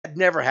That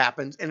never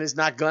happens and is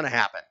not going to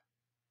happen.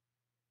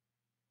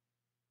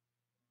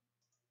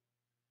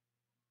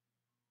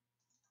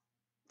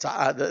 So,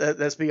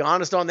 let's be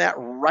honest on that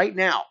right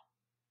now.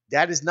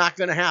 That is not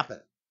going to happen.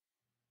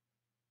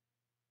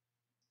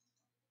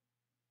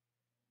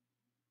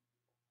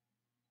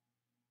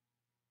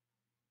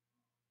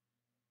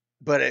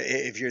 But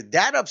if you're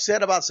that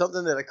upset about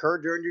something that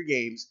occurred during your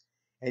games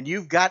and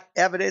you've got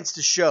evidence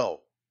to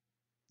show,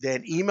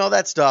 then email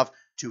that stuff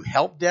to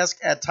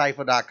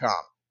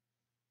helpdesk@taifa.com.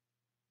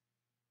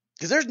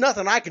 Because there's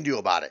nothing I can do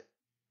about it.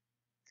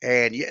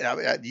 And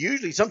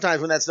usually,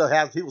 sometimes when that stuff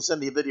happens, people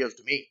send the videos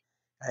to me.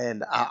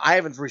 And I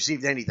haven't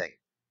received anything.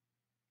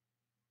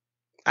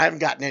 I haven't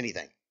gotten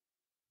anything.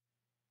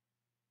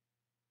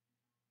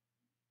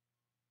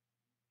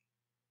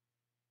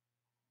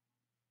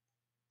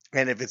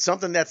 And if it's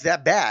something that's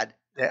that bad,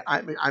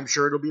 I'm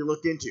sure it'll be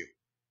looked into.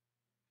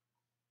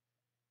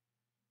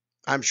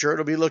 I'm sure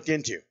it'll be looked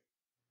into.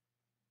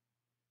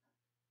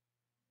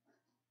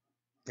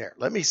 There,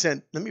 let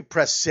me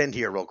press send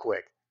here real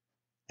quick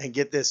and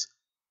get this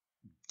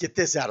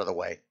out of the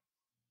way.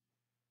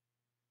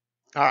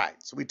 All right,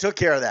 so we took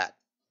care of that.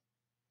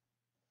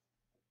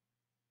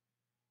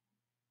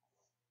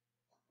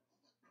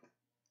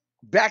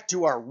 Back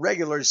to our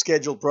regular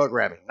scheduled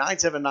programming.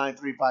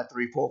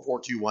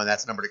 979-353-4421.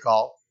 That's the number to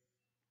call.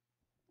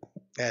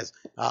 As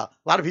a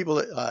lot of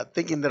people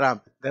thinking that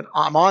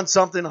I'm on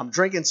something, I'm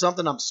drinking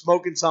something, I'm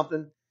smoking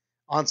something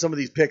on some of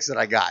these picks that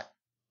I got.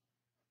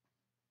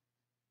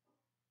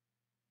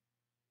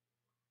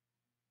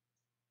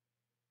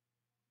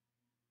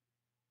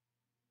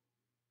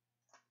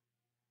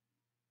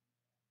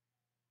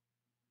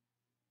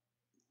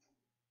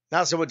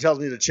 Now someone tells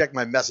me to check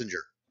my messenger.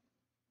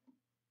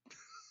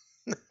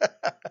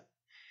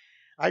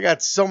 I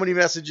got so many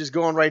messages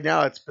going right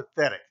now, it's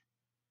pathetic.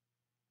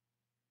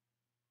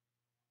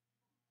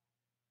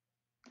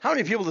 How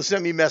many people to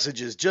send me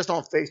messages just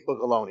on Facebook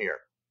alone here?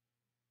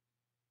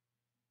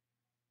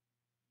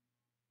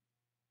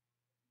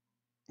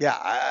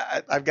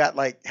 Yeah, I've got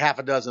like half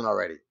a dozen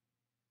already.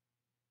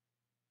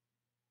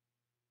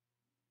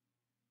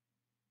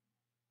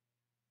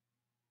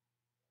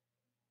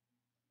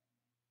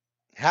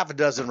 Half a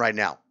dozen right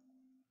now.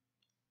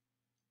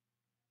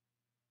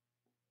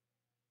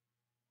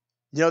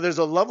 There's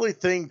a lovely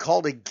thing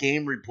called a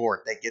game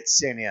report that gets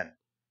sent in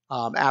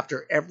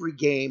after every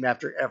game,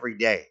 after every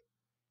day.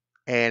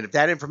 And if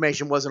that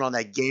information wasn't on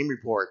that game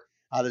report,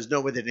 there's no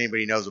way that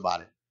anybody knows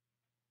about it.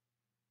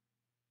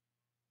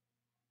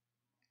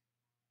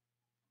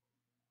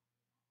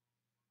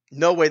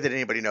 No way that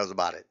anybody knows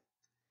about it.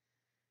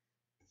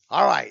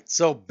 All right,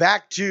 so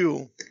back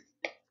to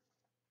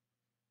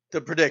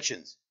the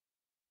predictions.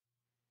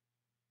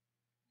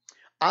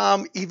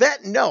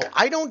 Yvette, no,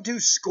 I don't do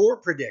score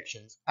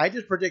predictions. I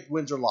just predict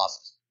wins or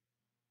losses.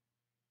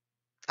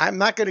 I'm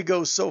not going to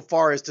go so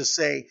far as to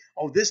say,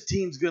 oh, this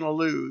team's going to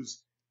lose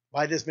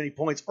by this many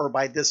points or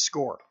by this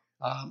score.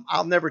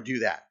 I'll never do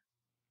that.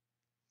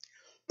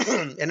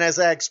 And as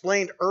I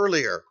explained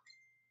earlier,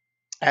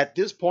 at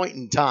this point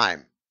in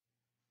time,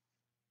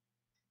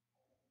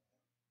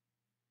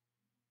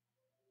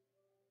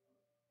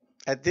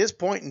 I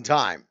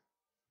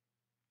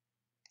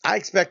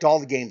expect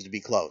all the games to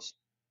be close.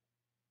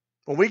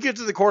 When we get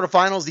to the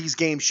quarterfinals, these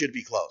games should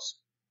be close.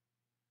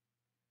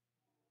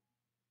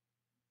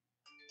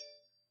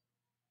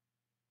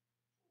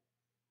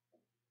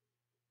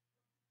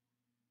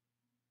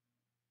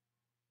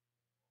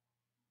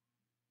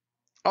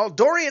 Oh,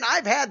 Dorian,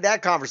 I've had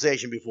that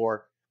conversation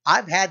before.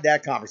 I've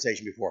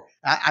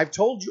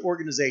told you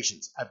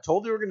organizations. I've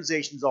told the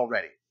organizations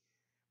already.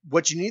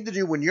 What you need to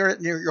do when you're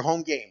near your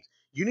home games,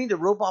 you need to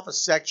rope off a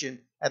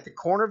section at the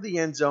corner of the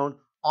end zone,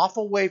 off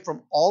away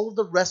from all of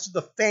the rest of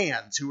the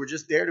fans who are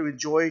just there to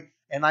enjoy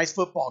a nice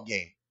football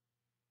game.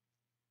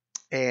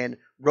 And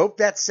rope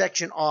that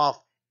section off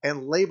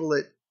and label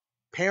it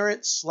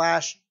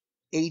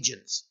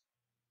parent/agents.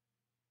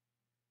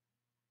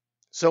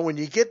 So when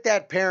you get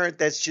that parent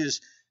that's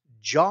just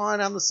jawing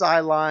on the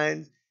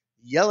sidelines,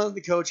 yelling at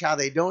the coach how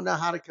they don't know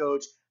how to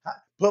coach,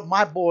 put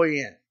my boy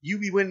in. You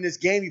be winning this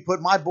game, you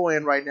put my boy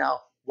in right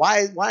now.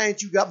 Why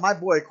ain't you got my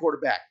boy a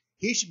quarterback?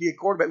 He should be a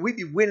quarterback. We'd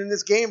be winning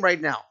this game right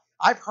now.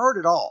 I've heard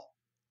it all.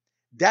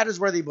 That is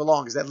where they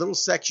belong, is that little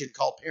section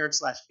called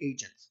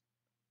parent/agents.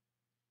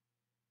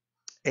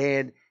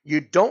 And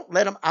you don't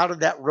let them out of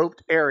that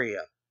roped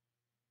area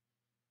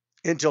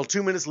until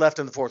 2 minutes left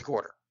in the fourth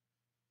quarter.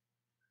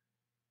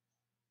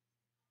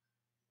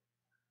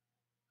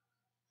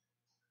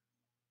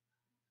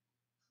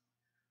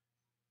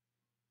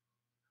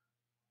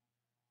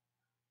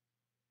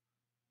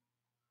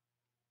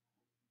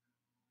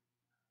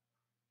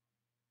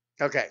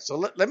 Okay, so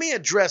let me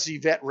address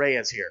Yvette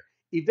Reyes here.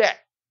 Yvette,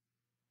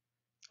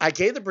 I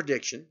gave the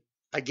prediction.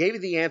 I gave you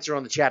the answer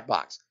on the chat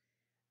box.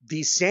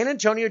 The San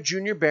Antonio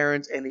Junior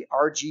Barons and the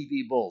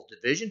RGV Bulls,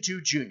 Division II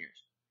Juniors.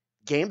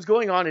 Games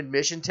going on in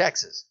Mission,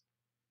 Texas.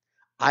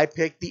 I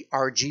picked the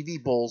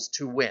RGV Bulls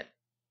to win.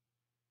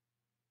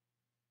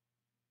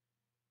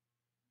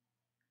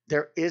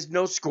 There is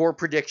no score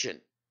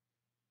prediction.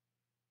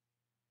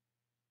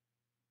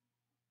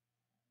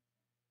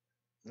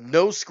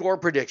 No score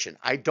prediction.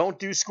 I don't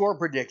do score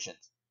predictions.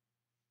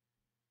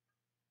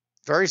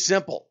 Very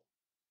simple.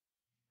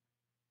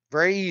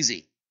 Very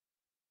easy.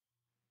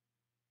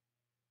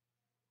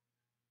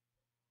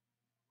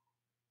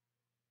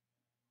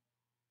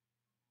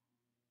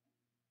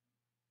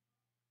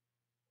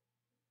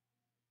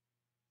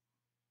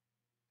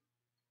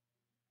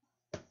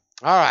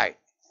 All right.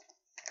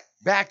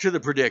 Back to the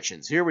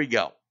predictions. Here we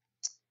go.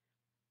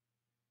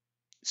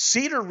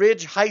 Cedar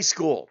Ridge High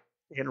School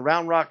in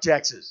Round Rock,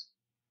 Texas.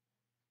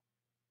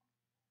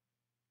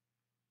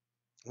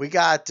 We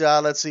got,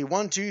 let's see,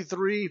 1, 2,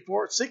 3,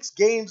 4, 6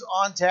 games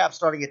on tap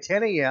starting at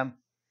 10 a.m.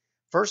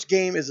 First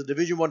game is a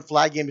Division I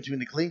flag game between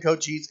the Clean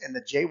Coat Chiefs and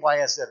the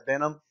JYSF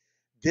Venom.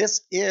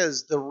 This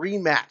is the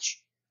rematch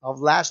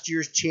of last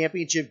year's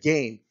championship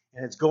game,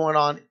 and it's going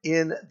on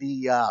in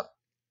the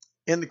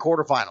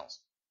quarterfinals.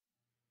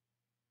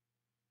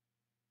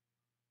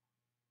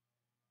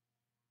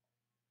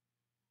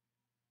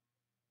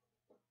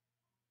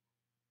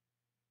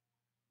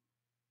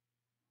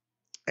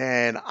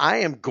 And I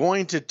am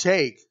going to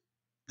take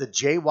the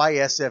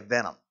JYSF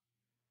Venom.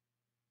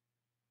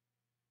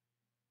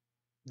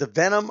 The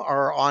Venom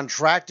are on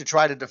track to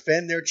try to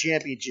defend their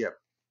championship.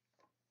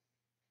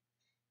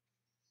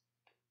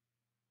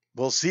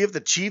 We'll see if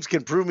the Chiefs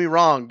can prove me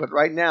wrong, but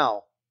right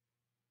now,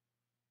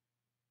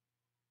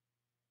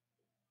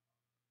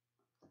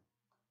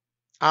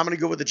 I'm going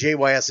to go with the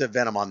JYSF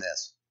Venom on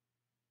this.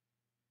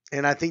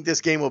 And I think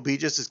this game will be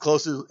just as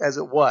close as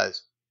it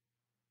was.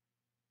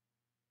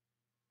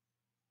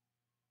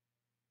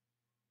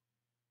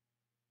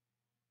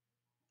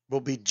 Will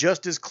be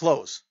just as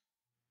close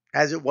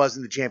as it was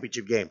in the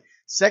championship game.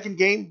 Second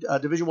game,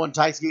 Division I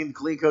Tykes game, the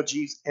Killeen Coat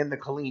Chiefs and the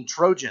Killeen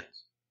Trojans.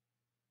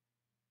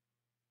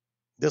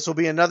 This will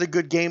be another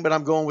good game, but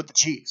I'm going with the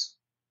Chiefs.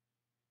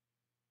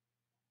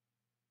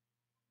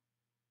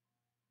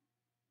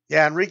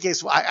 Yeah, Enrique,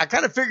 I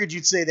kind of figured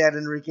you'd say that,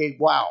 Enrique.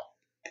 Wow.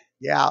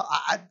 Yeah,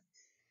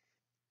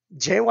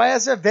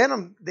 JYSF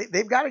Venom,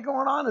 they've got it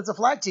going on as a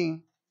flag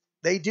team.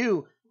 They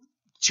do.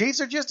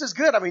 Chiefs are just as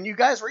good. I mean, you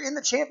guys were in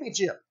the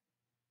championship.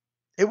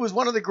 It was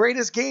one of the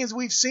greatest games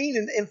we've seen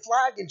in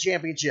flag and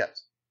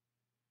championships.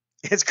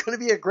 It's going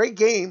to be a great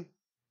game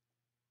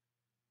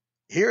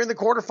here in the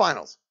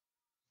quarterfinals.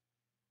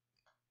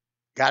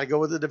 Got to go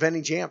with the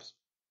defending champs.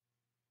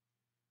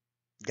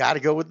 Got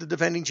to go with the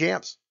defending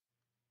champs.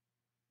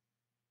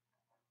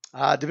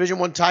 Division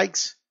I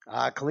Tykes,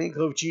 Killeen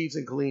Coat Chiefs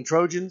and Killeen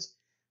Trojans.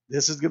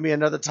 This is going to be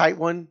another tight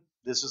one.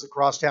 This is a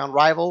crosstown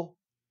rival.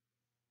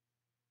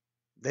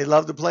 They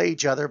love to play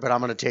each other, but I'm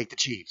going to take the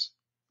Chiefs.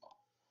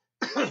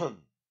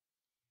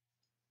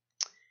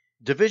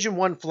 Division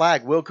I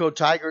flag, Wilco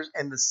Tigers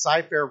and the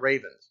Cy-Fair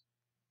Ravens.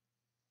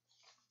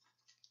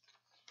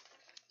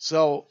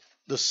 So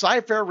the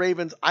Cy-Fair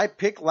Ravens, I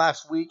picked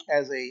last week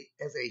as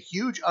a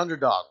huge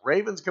underdog.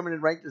 Ravens coming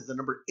in ranked as the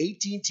number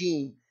 18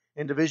 team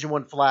in Division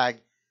I flag.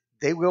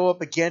 They go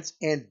up against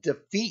and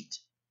defeat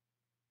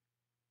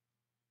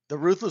the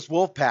Ruthless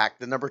Wolfpack,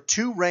 the number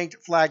 2 ranked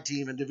flag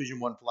team in Division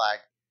I flag,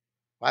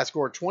 by a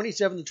score of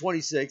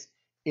 27-26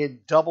 in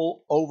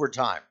double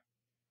overtime.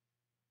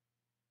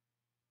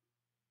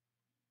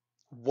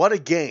 What a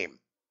game.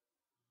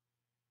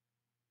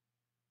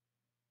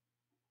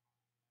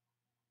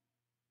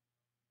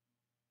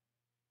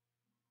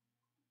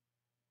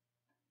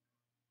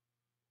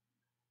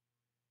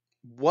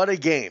 What a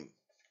game.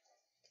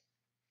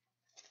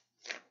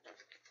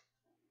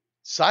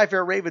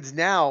 Cy-Fair Ravens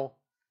now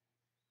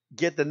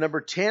get the number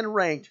 10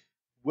 ranked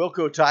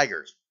Wilco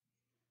Tigers.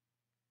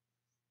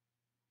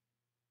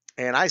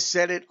 And I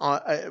said it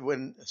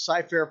when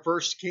Cy-Fair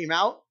first came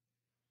out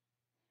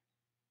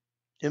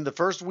in the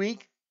first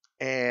week,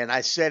 and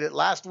I said it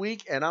last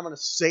week, and I'm going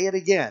to say it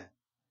again.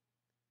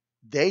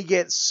 They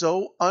get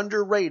so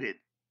underrated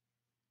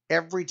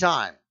every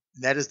time.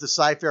 That is the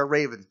Cy-Fair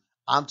Ravens.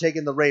 I'm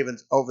taking the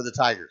Ravens over the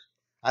Tigers.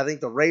 I think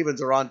the Ravens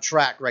are on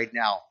track right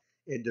now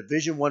in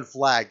Division I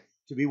flag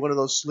to be one of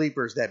those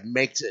sleepers that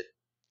makes it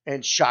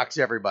and shocks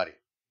everybody.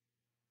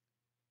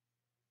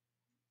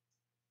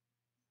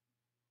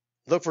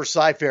 Look for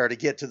Cy-Fair to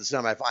get to the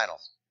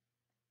semifinals.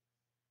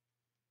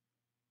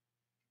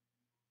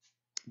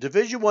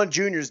 Division I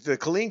juniors, the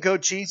Killeen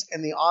Coat Chiefs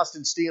and the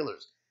Austin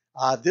Steelers.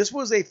 This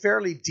was a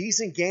fairly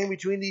decent game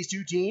between these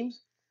two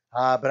teams,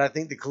 but I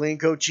think the Killeen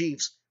Coat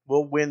Chiefs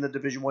will win the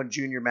Division I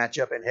junior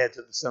matchup and head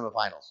to the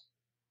semifinals.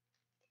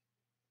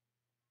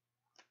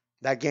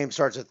 That game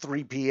starts at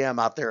 3 p.m.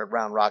 out there at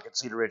Round Rock at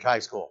Cedar Ridge High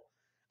School.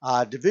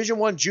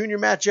 Division I junior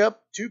matchup,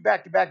 2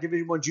 back-to-back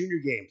Division I junior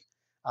games.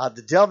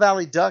 The Del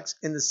Valley Ducks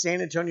and the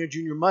San Antonio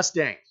Junior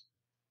Mustangs.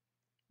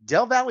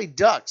 Del Valley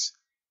Ducks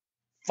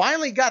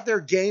finally got their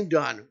game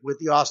done with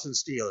the Austin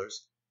Steelers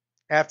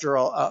after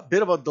a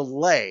bit of a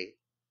delay.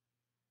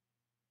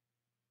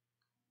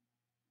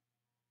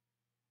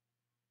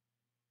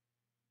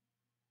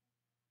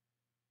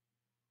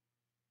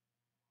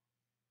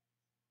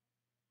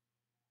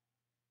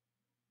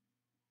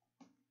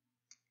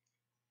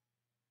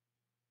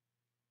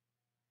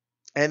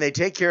 And they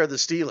take care of the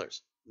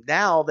Steelers.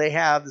 Now they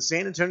have the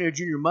San Antonio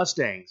Junior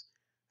Mustangs,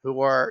 who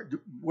were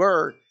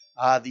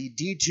the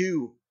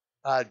D2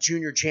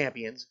 junior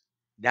champions,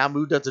 now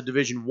moved up to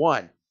Division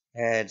I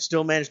and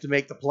still managed to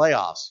make the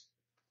playoffs.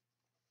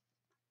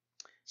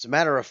 As a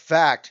matter of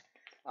fact,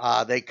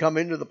 they come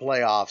into the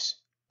playoffs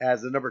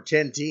as the number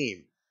 10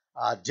 team.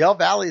 Del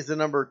Valle is the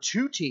number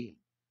 2 team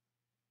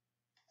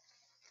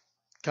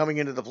coming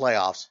into the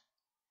playoffs.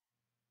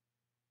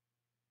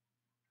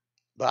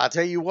 But I'll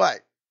tell you what,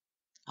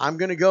 I'm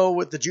going to go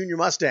with the Junior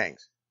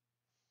Mustangs.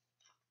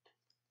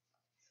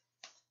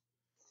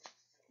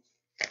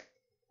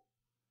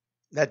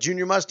 That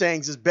Junior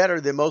Mustangs is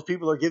better than most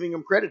people are giving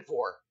them credit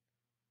for,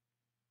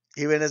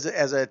 even as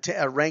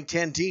a ranked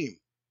 10 team.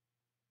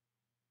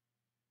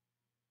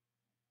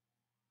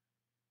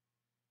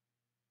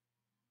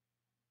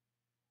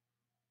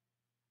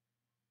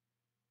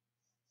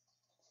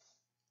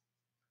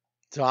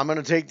 So I'm going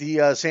to take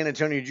the San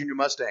Antonio Junior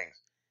Mustangs.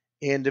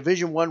 In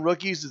Division I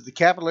rookies is the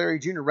Capital Area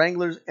Junior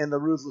Wranglers and the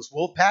Ruthless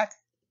Wolfpack.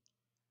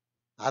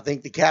 I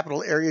think the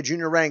Capital Area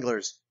Junior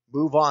Wranglers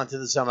move on to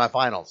the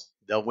semifinals.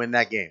 They'll win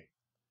that game.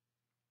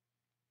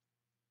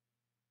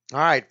 All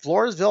right,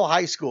 Floresville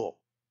High School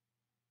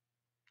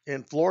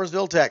in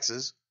Floresville,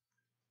 Texas.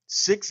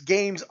 6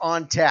 games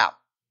on tap.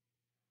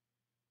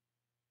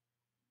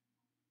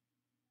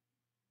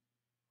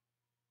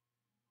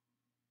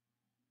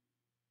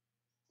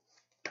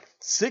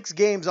 Six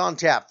games on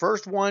tap.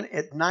 First one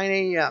at 9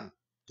 a.m.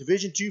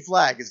 Division II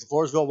flag is the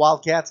Floresville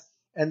Wildcats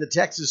and the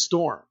Texas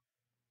Storm.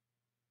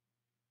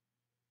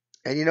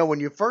 And you know,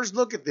 when you first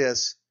look at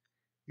this,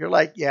 you're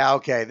like, yeah,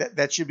 okay,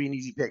 that should be an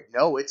easy pick.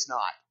 No, it's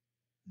not.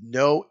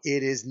 No,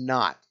 it is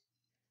not.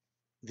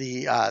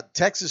 The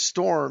Texas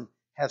Storm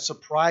have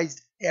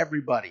surprised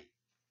everybody.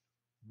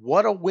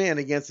 What a win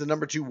against the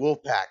number 2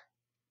 Wolfpack.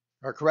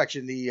 Or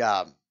correction,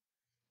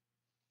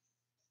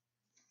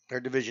 their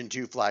Division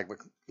II flag. We're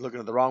looking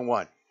at the wrong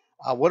one.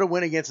 What a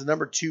win against the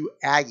number 2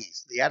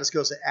 Aggies, the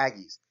Atascosa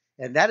Aggies.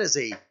 And that is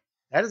a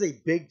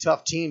big,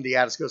 tough team, the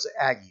Atascosa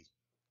Aggies.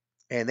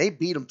 And they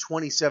beat them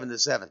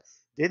 27-7.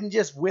 Didn't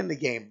just win the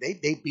game,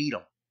 they beat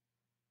them.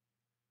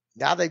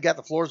 Now they've got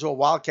the Floresville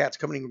Wildcats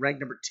coming in ranked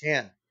number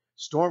 10.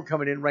 Storm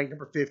coming in ranked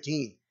number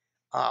 15.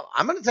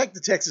 I'm going to take the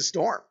Texas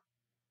Storm.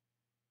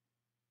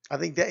 I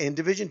think that in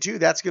Division II,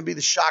 that's going to be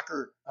the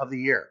shocker of the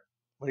year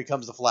when it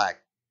comes to flag.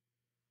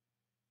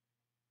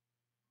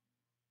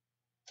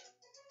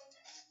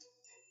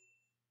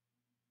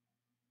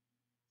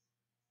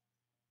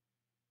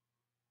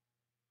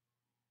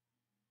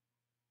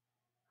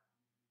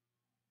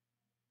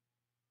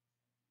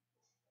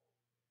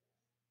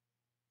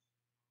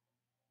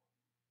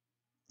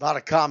 A lot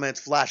of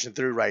comments flashing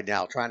through right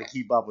now, trying to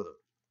keep up with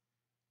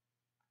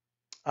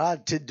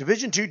them. To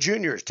Division II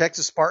juniors,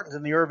 Texas Spartans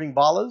and the Irving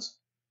Ballas.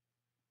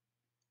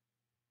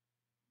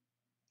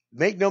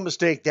 Make no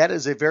mistake, that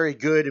is a very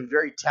good and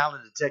very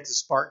talented Texas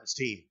Spartans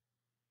team.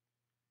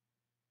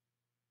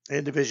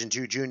 In Division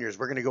II juniors,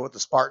 we're going to go with the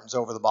Spartans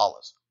over the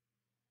Ballas.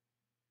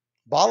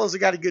 Ballas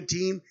have got a good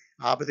team,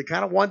 but they're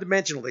kind of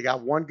one-dimensional. They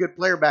got one good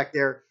player back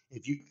there.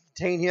 If you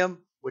contain him,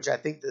 which I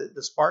think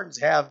the Spartans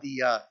have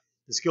the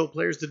skilled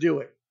players to do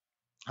it,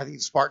 I think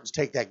the Spartans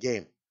take that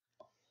game.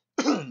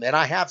 And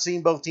I have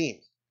seen both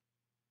teams.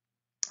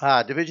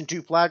 Division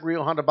II flag,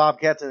 Rio Honda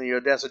Bobcats and the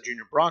Odessa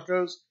Junior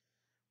Broncos.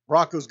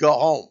 Broncos go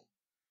home.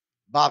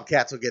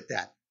 Bobcats will get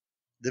that.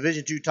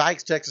 Division II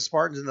Tykes, Texas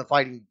Spartans, and the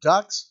Fighting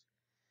Ducks.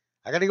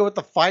 I got to go with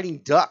the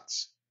Fighting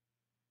Ducks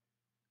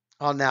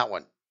on that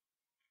one.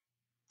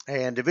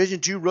 And Division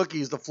II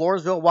rookies, the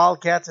Floresville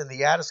Wildcats and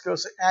the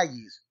Atascosa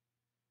Aggies.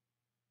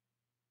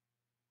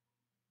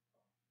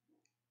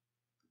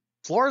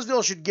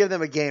 Floresville should give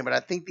them a game, but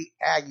I think the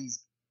Aggies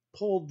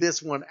pulled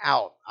this one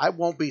out. I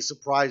won't be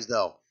surprised,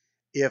 though,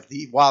 if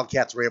the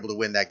Wildcats were able to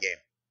win that game.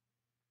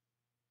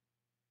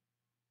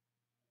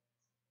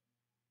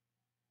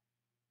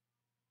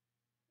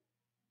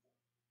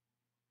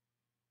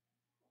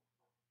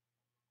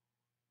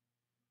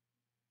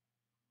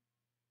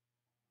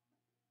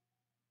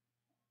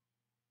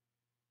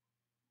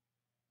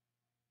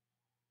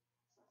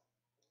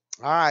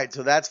 All right,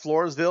 so that's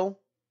Floresville.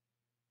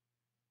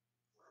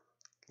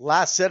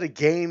 Last set of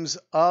games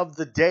of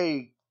the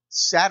day,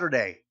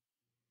 Saturday.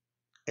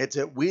 It's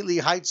at Wheatley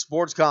Heights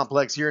Sports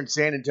Complex here in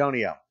San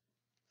Antonio.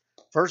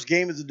 First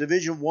game is a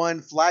Division I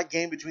flag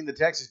game between the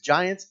Texas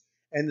Giants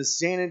and the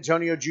San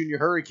Antonio Junior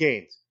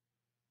Hurricanes.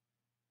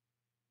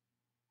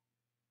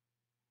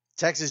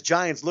 Texas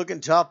Giants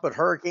looking tough, but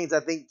Hurricanes, I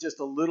think, just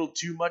a little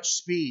too much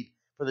speed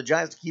for the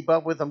Giants to keep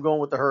up with. I'm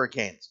going with the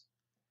Hurricanes.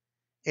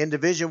 In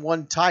Division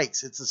I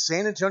Tykes, it's the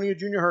San Antonio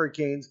Junior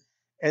Hurricanes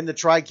and the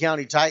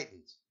Tri-County Titans.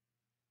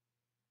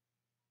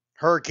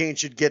 Hurricanes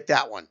should get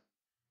that one.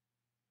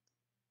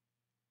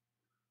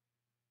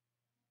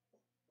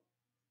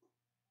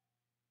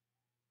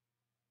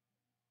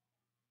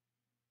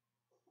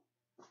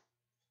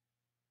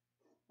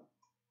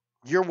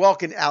 You're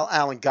welcome,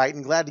 Alan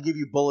Guyton. Glad to give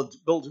you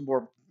bulletin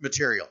board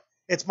material.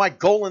 It's my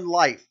goal in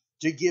life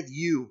to give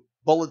you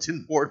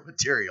bulletin board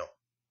material.